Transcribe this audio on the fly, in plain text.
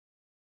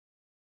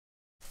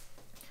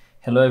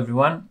Hello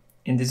everyone,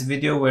 in this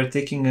video we're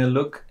taking a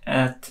look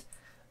at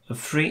a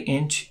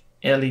 3-inch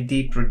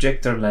LED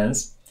projector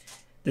lens.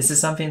 This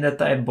is something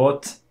that I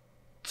bought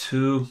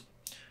to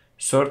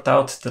sort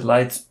out the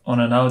lights on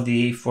an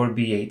Audi A4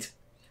 B8.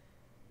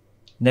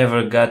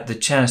 Never got the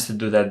chance to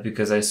do that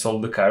because I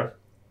sold the car.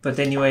 But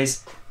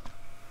anyways,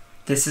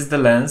 this is the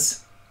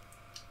lens.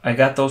 I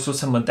got also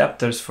some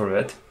adapters for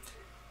it.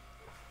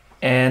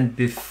 And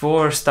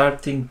before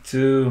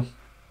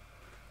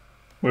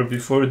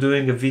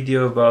doing a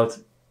video about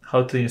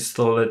how to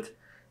install it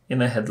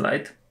in a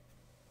headlight,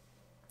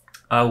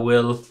 I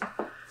will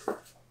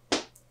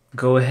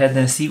go ahead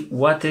and see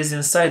what is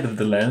inside of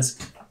the lens.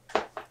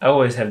 I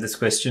always have this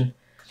question.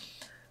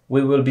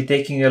 We will be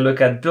taking a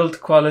look at build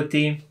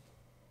quality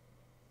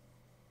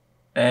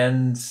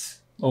and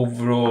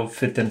overall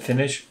fit and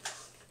finish.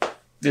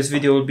 This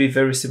video will be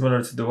very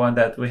similar to the one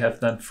that we have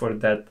done for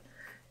that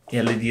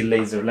LED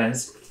laser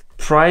lens.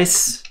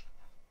 Price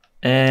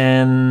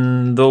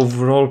and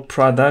overall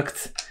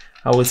product,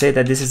 I would say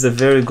that this is a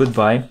very good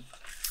buy.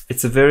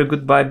 It's a very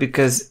good buy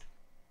because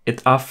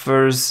it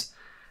offers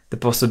the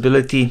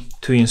possibility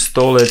to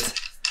install it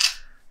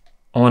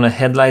on a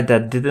headlight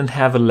that didn't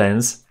have a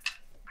lens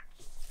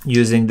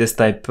using this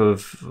type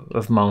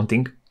of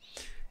mounting.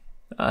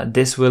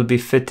 This will be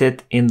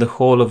fitted in the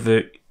hole of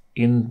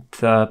in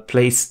the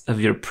place of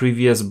your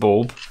previous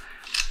bulb.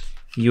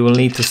 You will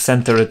need to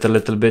center it a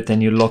little bit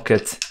and you lock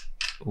it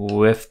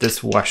with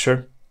this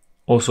washer.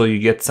 Also, you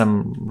get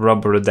some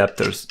rubber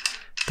adapters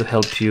to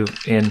help you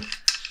in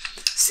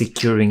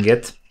securing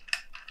it.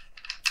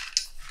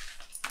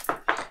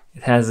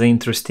 It has an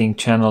interesting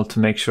channel to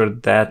make sure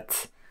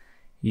that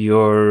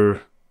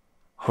your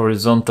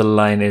horizontal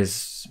line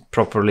is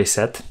properly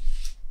set.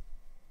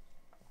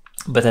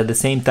 But at the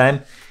same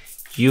time,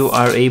 you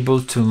are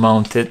able to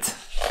mount it.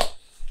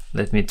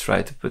 Let me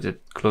try to put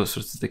it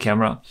closer to the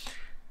camera.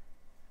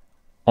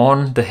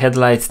 On the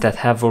headlights that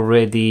have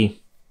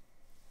already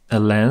a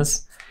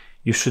lens,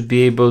 you should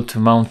be able to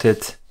mount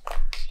it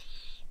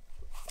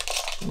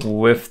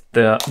with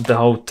the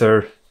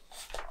outer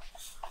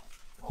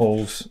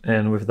holes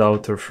and with the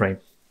outer frame.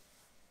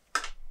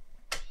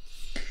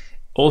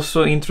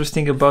 Also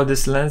interesting about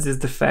this lens is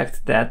the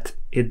fact that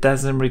it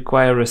doesn't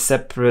require a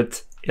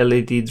separate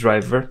LED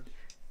driver,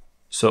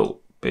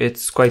 so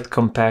it's quite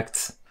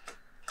compact.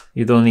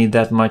 You don't need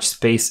that much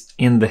space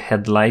in the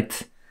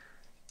headlight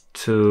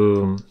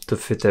to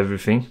fit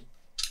everything.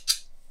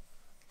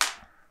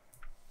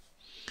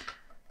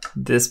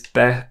 This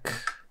back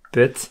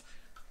bit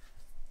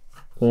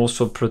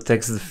also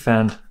protects the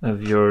fan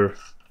of your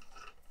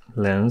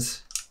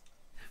lens,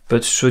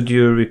 but should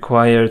you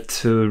require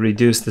to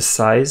reduce the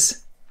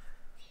size,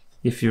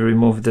 if you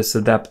remove this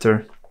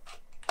adapter,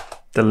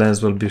 the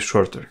lens will be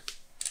shorter.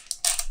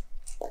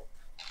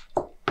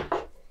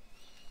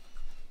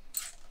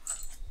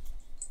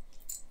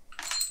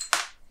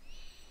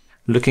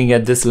 Looking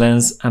at this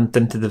lens, I'm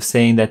tempted of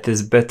saying that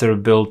it's better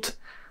built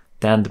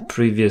than the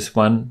previous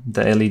one,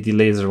 the LED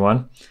laser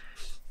one.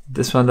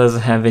 This one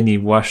doesn't have any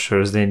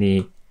washers,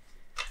 any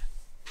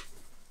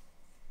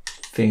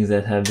things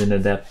that have been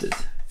adapted.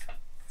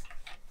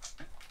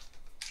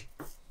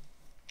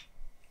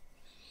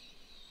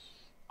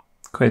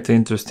 Quite an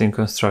interesting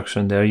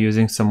construction. They're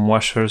using some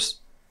washers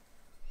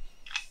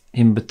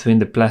in between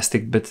the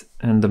plastic bit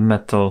and the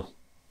metal.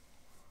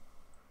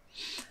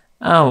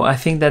 Oh, I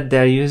think that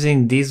they're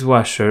using these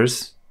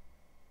washers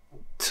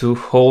to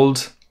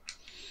hold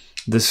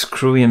the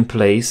screw in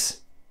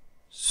place,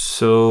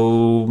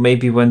 so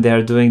maybe when they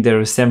are doing their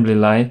assembly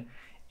line,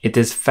 it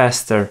is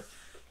faster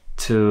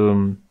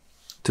to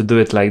do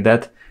it like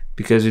that,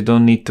 because you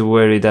don't need to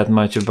worry that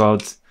much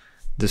about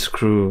the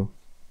screw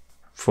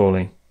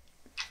falling.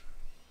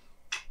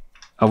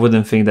 I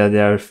wouldn't think that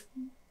they are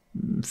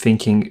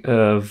thinking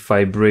of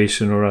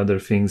vibration or other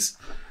things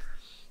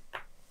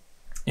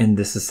in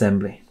this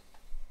assembly.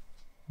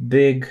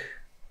 Big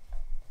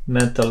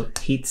metal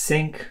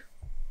heatsink.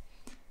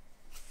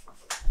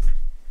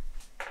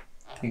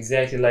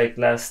 Exactly like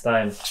last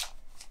time,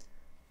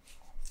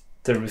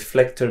 the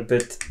reflector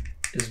bit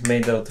is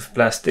made out of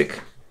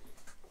plastic,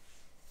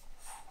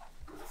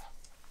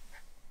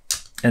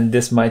 and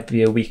this might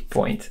be a weak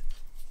point.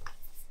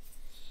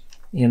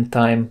 In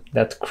time,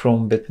 that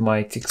chrome bit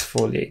might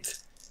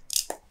exfoliate.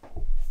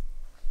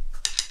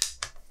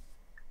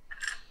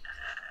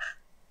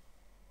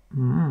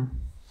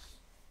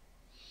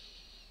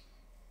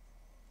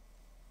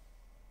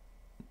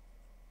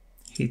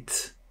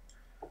 Heat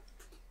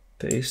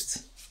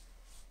paste.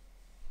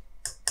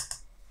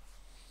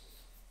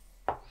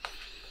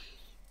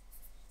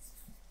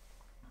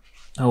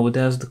 I would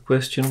ask the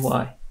question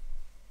why?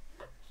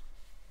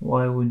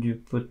 Why would you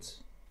put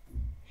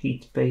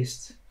heat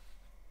paste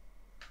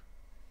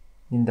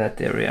in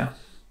that area?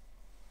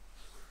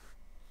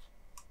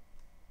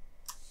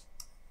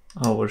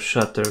 Our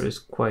shutter is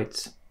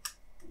quite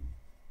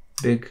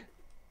big.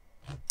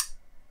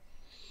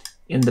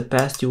 In the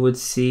past you would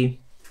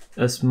see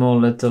a small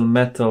little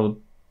metal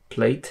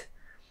plate,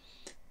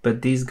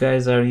 but these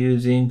guys are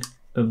using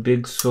a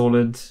big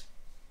solid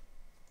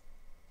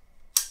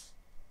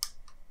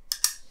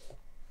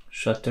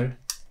shutter.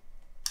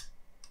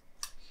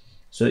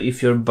 So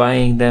if you're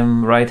buying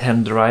them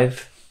right-hand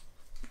drive,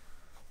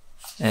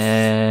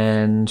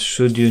 and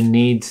should you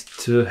need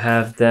to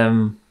have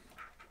them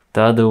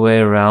the other way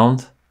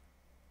around,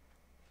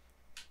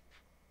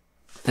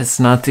 it's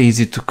not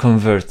easy to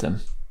convert them.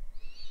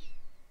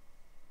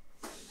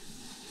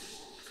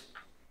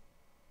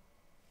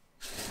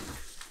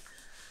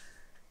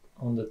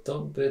 On the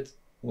top bit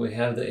we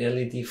have the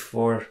LED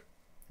for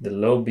the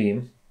low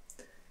beam,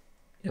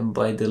 and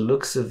by the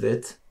looks of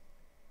it,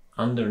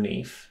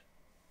 underneath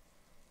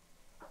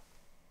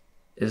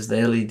is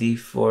the LED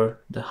for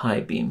the high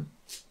beam.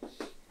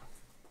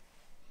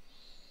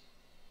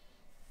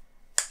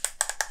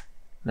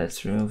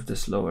 Let's remove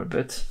this lower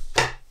bit.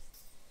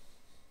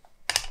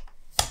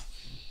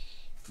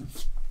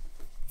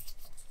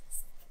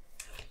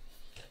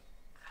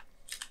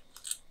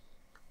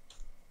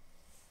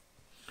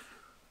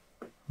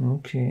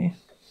 Okay.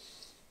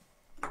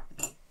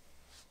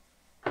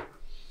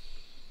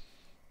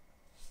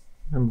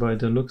 And by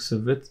the looks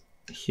of it,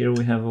 here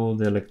we have all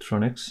the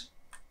electronics.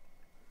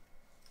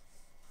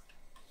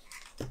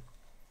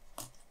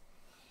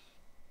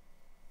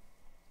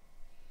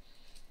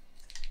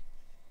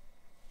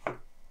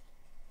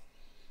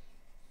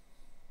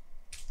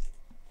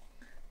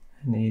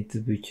 I need to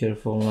be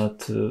careful not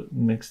to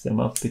mix them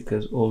up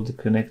because all the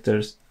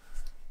connectors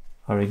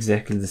are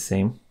exactly the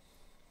same.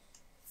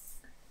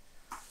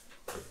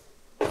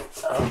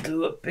 I'll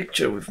do a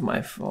picture with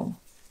my phone.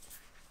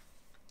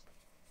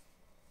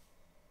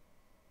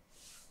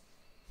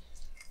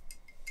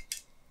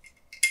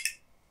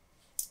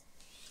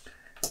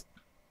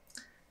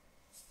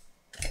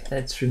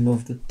 Let's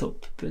remove the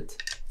top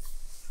bit.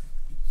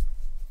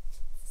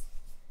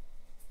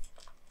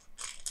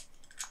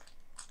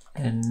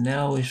 And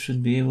now we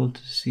should be able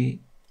to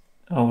see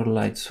our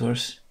light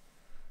source,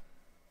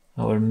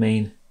 our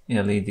main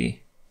LED.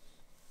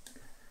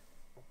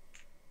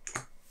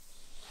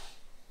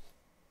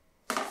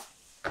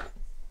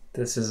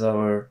 This is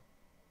our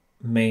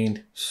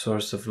main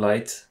source of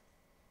light.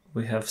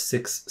 We have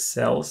 6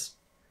 cells.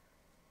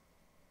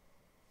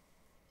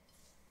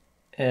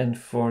 And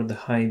for the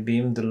high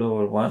beam, the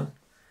lower one,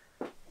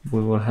 we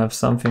will have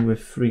something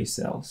with 3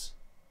 cells.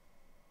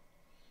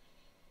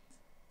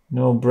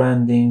 No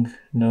branding,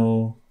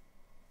 no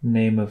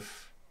name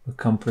of a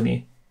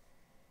company.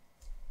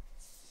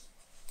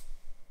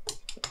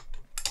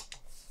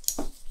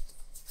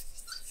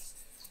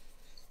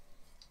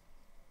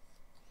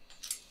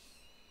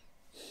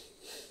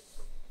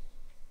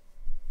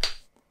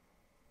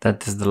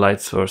 That is the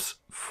light source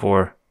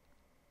for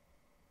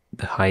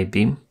the high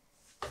beam.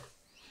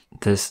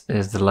 This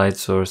is the light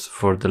source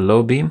for the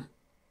low beam.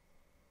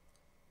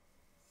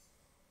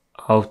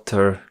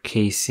 Outer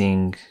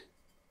casing,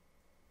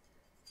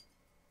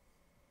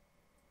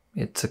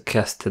 it's a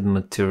casted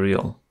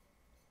material,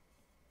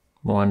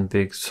 one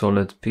big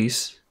solid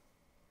piece.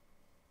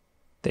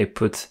 They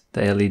put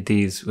the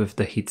LEDs with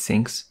the heat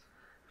sinks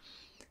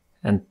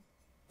and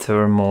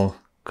thermal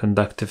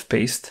conductive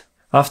paste.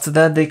 After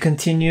that they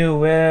continue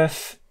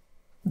with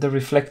the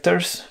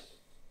reflectors.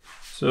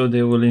 So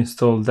they will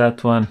install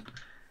that one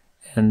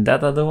and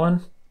that other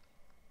one.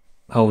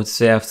 I would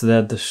say after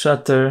that the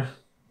shutter,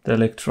 the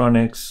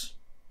electronics,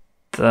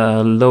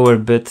 the lower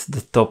bit,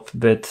 the top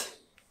bit,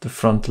 the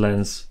front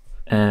lens,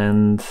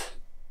 and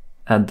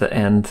at the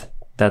end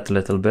that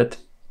little bit.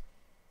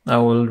 I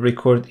will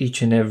record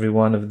each and every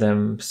one of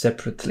them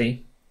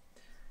separately,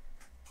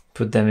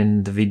 put them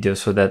in the video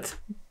so that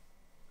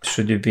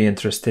should you be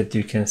interested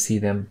you can see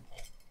them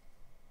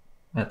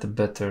at a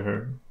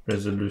better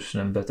resolution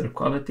and better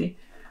quality.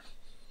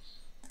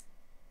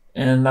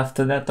 And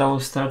after that I will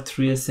start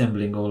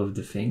reassembling all of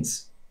the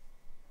things.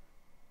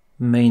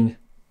 Main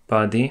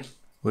body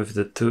with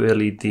the 2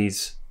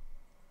 LEDs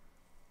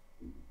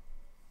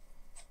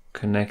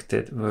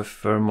connected with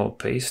thermal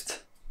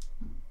paste,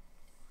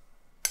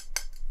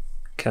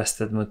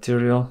 casted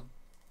material,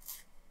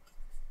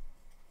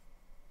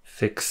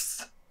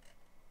 fixed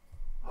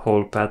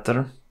hole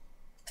pattern,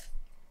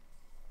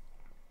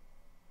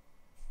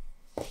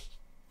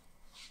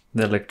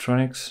 the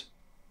electronics,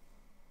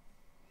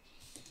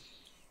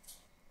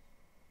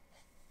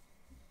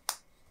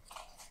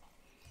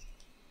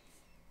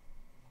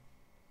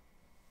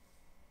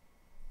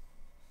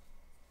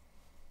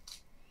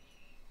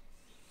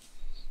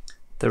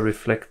 the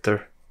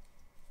reflector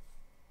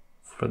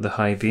for the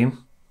high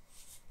beam,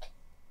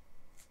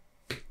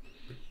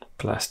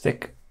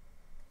 plastic,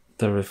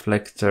 the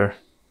reflector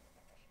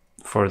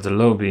for the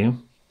low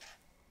beam,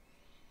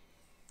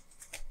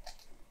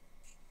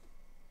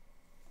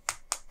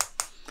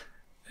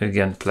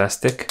 again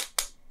plastic,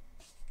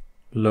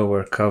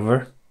 lower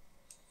cover,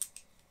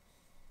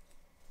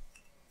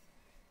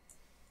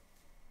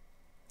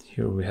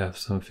 here we have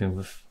something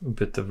with a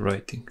bit of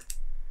writing,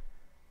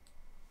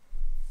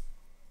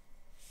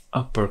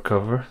 upper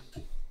cover,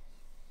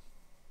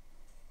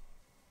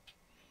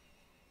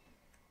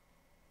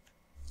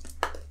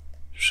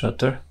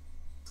 shutter,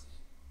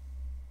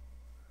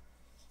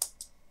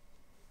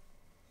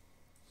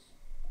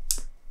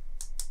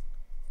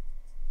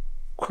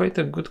 quite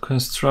a good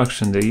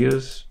construction. They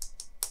use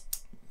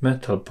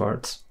metal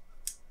parts.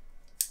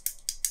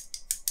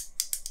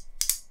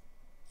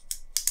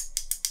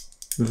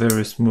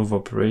 Very smooth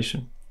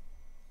operation.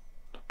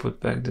 Put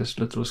back this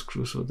little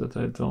screw so that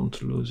I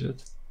don't lose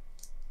it.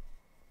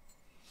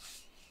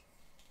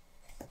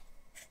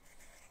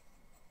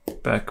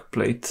 Back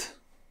plate.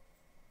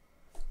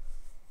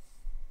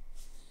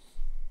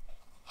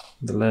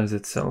 The lens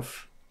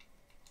itself.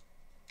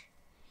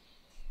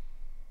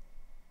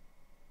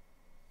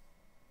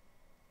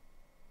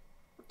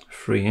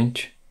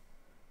 Inch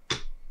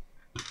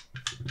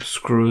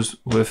screws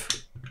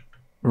with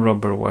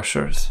rubber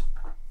washers,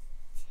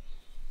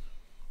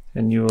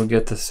 and you will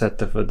get a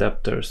set of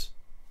adapters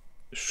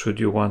should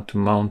you want to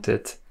mount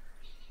it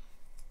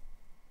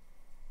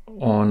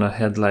on a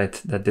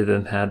headlight that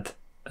didn't have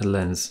a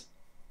lens.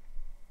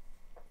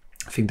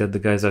 I think that the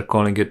guys are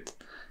calling it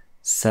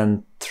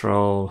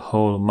central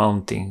hole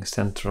mounting,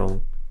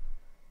 central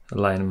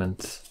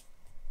alignment.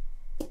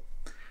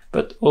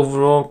 But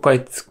overall,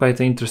 quite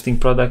an interesting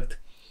product.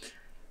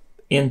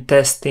 In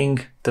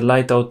testing, the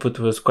light output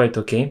was quite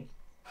okay.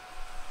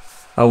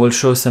 I will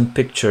show some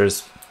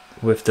pictures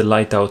with the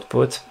light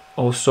output.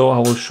 Also, I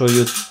will show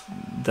you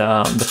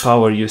the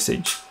power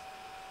usage.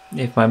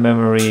 If my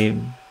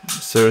memory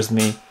serves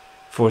me,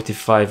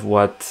 45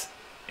 watt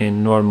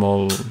in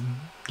normal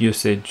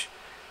usage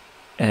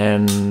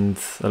and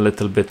a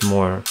little bit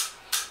more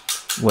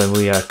when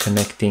we are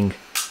connecting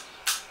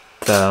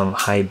the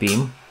high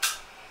beam.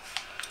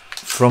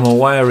 From a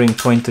wiring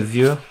point of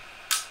view,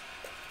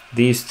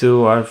 these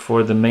two are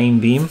for the main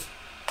beam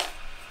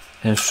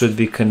and should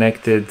be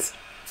connected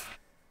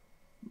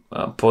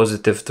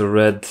positive to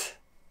red,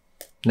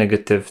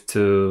 negative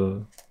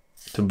to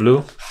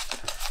blue.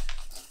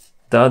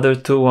 The other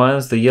two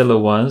ones, the yellow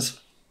ones,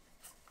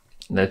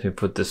 let me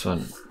put this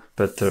one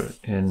better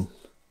in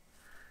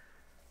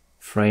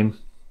frame.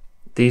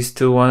 These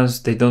two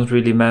ones, they don't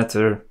really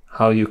matter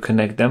how you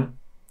connect them.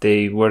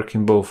 They work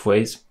in both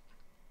ways.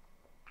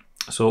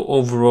 So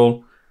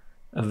overall,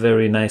 a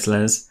very nice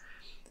lens.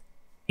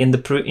 In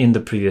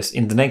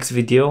the next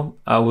video,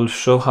 I will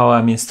show how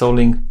I'm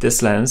installing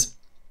this lens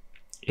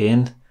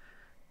in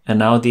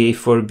an Audi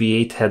A4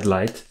 B8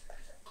 headlight.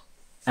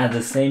 At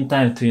the same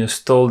time, to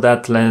install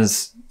that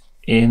lens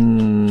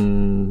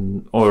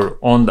in or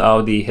on the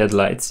Audi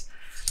headlights,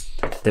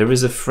 there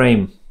is a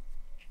frame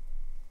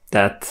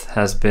that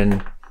has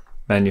been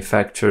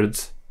manufactured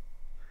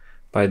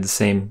by the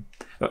same,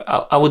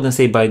 I wouldn't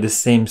say by the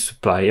same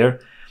supplier,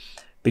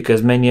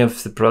 because many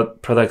of the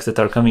products that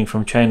are coming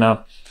from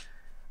China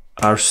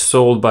are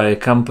sold by a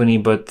company,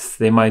 but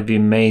they might be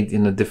made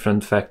in a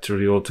different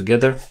factory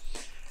altogether.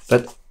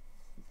 But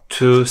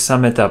to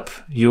sum it up,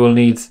 you will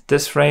need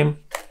this frame,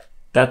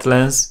 that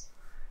lens,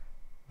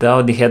 the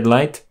Audi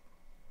headlight.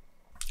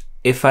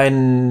 If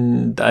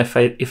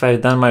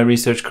I've done my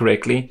research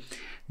correctly,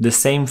 the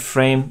same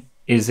frame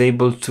is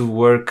able to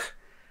work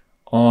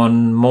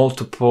on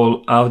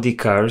multiple Audi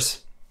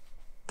cars.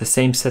 The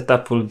same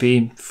setup will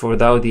be for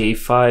the Audi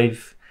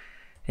A5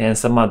 and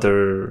some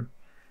other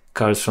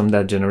cars from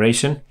that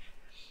generation.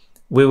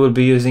 We will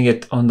be using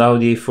it on the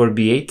Audi A4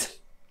 B8,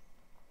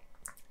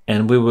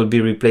 and we will be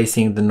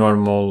replacing the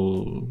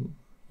normal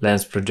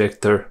lens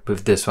projector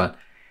with this one.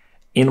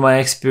 In my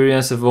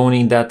experience of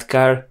owning that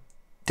car,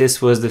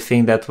 this was the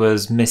thing that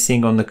was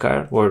missing on the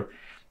car, or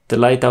the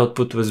light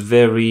output was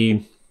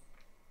very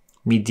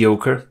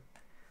mediocre,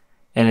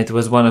 and it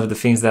was one of the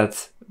things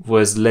that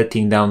was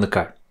letting down the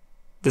car.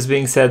 This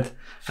being said,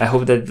 I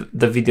hope that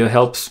the video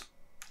helps.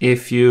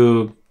 If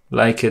you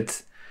like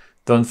it,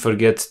 don't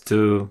forget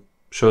to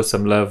show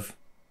some love,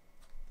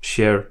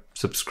 share,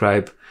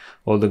 subscribe,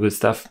 all the good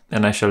stuff,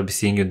 and I shall be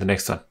seeing you in the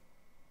next one.